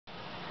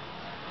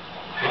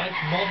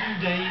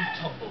modern-day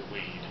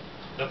tumbleweed,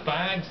 the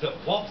bags that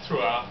waft through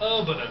our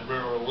urban and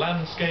rural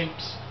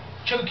landscapes,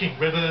 choking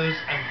rivers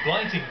and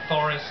blighting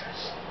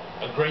forests,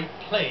 a great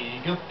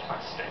plague of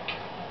plastic.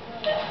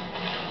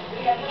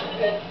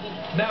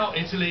 Now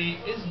Italy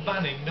is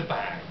banning the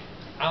bag,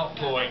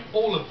 outlawing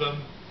all of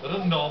them that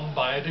are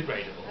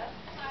non-biodegradable.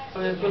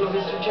 I'm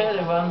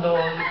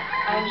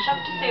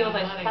shocked to see all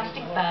those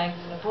plastic bags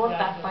brought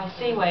back by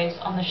seaways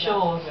on the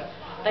shores.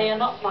 They are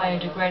not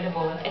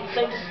biodegradable. It's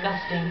so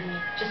disgusting.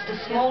 Just a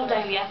small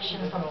daily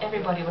action from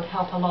everybody would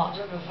help a lot.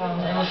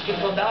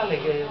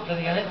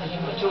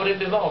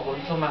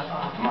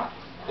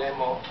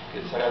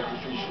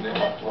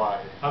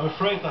 I'm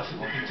afraid that it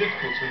will be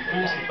difficult to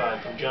enforce the ban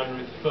from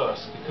January the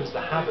 1st because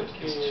the habit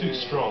is too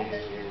strong.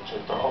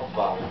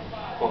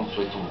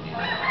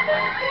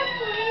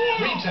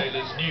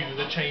 Retailers knew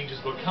the changes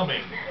were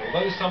coming.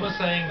 Although some are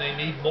saying they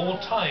need more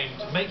time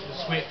to make the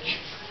switch,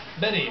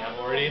 many have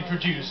already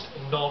introduced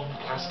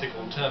non-plastic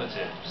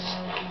alternatives.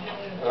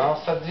 Our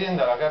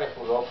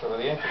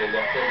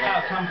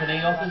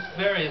company offers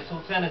various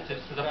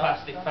alternatives to the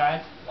plastic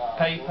bag: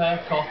 paper,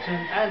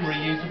 cotton and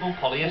reusable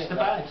polyester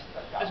bags,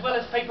 as well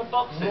as paper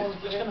boxes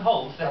which can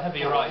hold the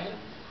heavier items.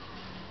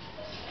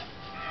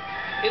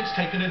 It's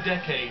taken a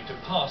decade to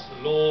pass the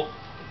law,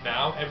 but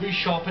now every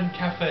shop and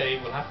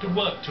cafe will have to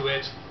work to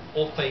it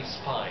or face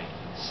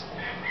fines.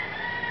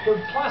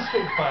 But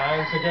plastic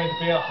bags are going to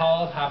be a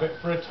hard habit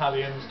for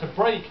Italians to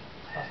break.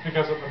 That's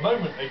because at the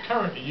moment they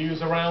currently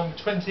use around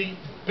 20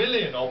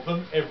 billion of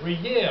them every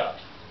year.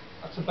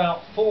 That's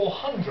about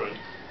 400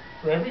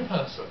 for every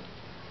person.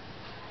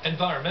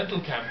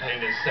 Environmental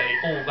campaigners say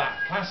all that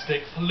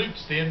plastic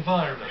pollutes the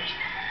environment,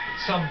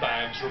 with some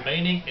bags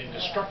remaining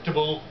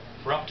indestructible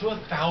for up to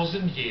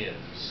 1,000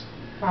 years.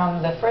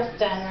 From the 1st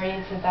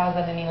January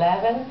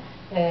 2011,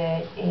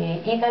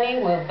 Italy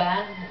will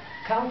ban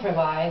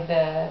countrywide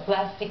the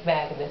plastic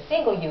bag, the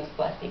single-use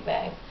plastic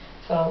bag.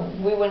 So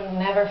we will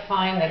never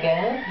find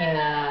again in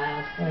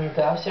a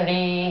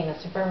grocery, in a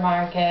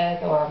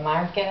supermarket or a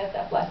market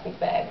a plastic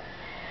bag.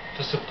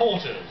 For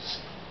supporters,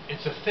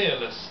 it's a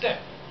fearless step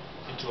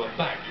into a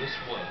bagless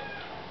world.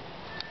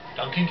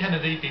 Duncan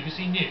Kennedy,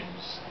 BBC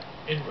News,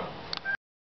 in Rome.